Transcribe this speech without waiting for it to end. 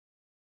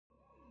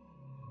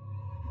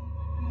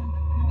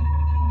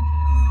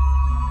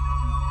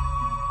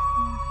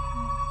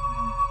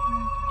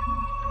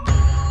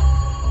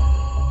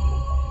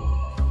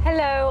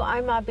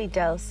I'm Abby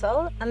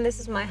Delsol, and this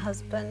is my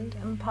husband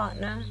and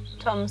partner,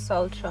 Tom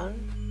Soltron.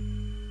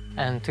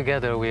 And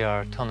together we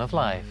are Tone of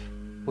Life.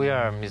 We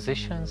are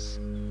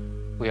musicians,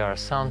 we are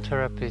sound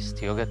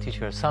therapists, yoga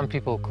teachers. Some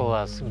people call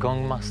us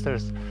gong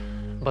masters,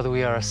 but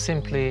we are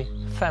simply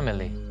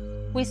family.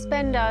 We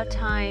spend our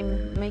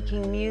time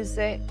making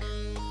music,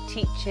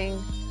 teaching,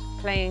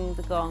 playing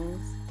the gongs.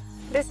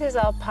 This is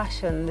our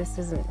passion. This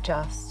isn't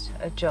just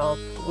a job.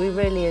 We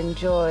really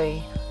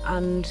enjoy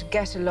and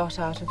get a lot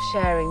out of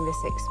sharing this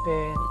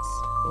experience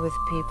with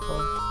people.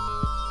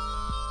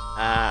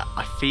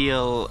 I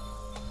feel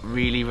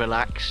really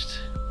relaxed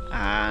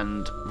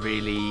and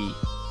really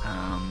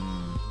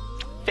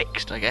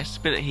fixed, I guess, a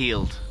bit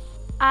healed.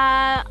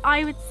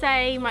 I would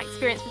say my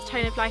experience with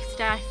Tone of Life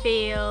today, I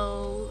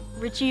feel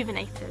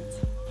rejuvenated.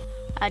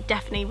 I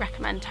definitely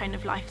recommend Tone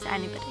of Life to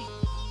anybody.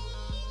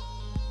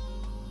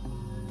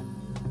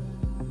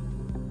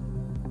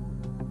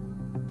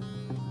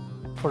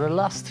 For the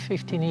last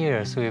 15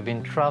 years, we've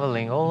been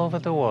traveling all over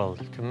the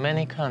world to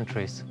many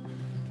countries,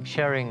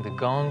 sharing the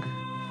gong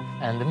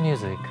and the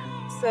music.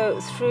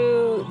 So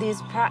through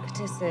these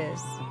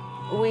practices,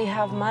 we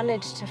have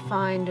managed to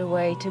find a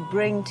way to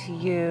bring to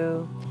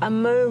you a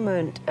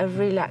moment of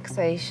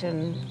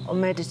relaxation or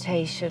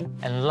meditation.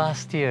 And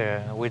last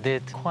year, we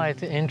did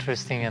quite an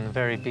interesting and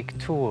very big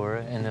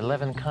tour in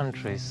 11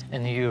 countries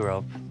in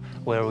Europe,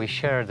 where we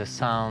shared the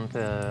sound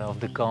of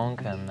the gong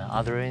and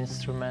other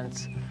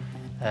instruments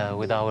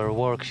with our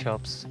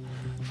workshops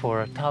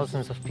for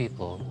thousands of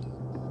people.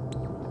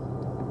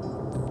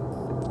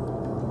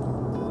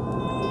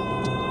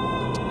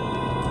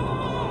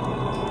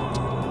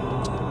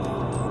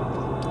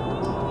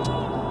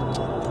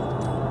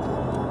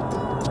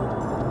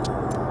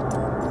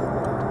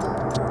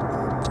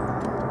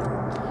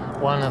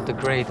 One of the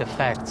great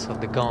effects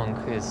of the gong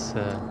is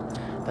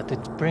that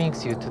it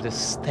brings you to the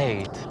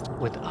state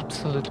with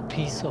absolute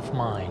peace of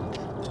mind.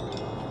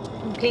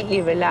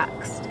 Completely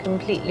relaxed,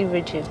 completely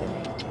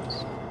rejuvenated.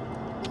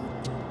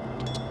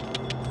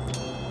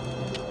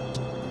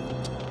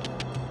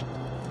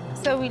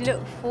 So we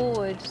look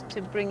forward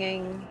to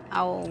bringing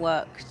our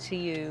work to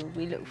you.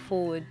 We look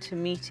forward to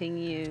meeting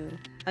you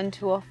and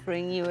to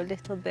offering you a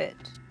little bit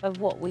of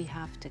what we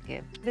have to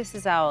give. This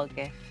is our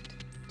gift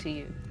to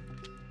you.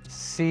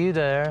 See you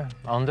there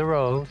on the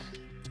road.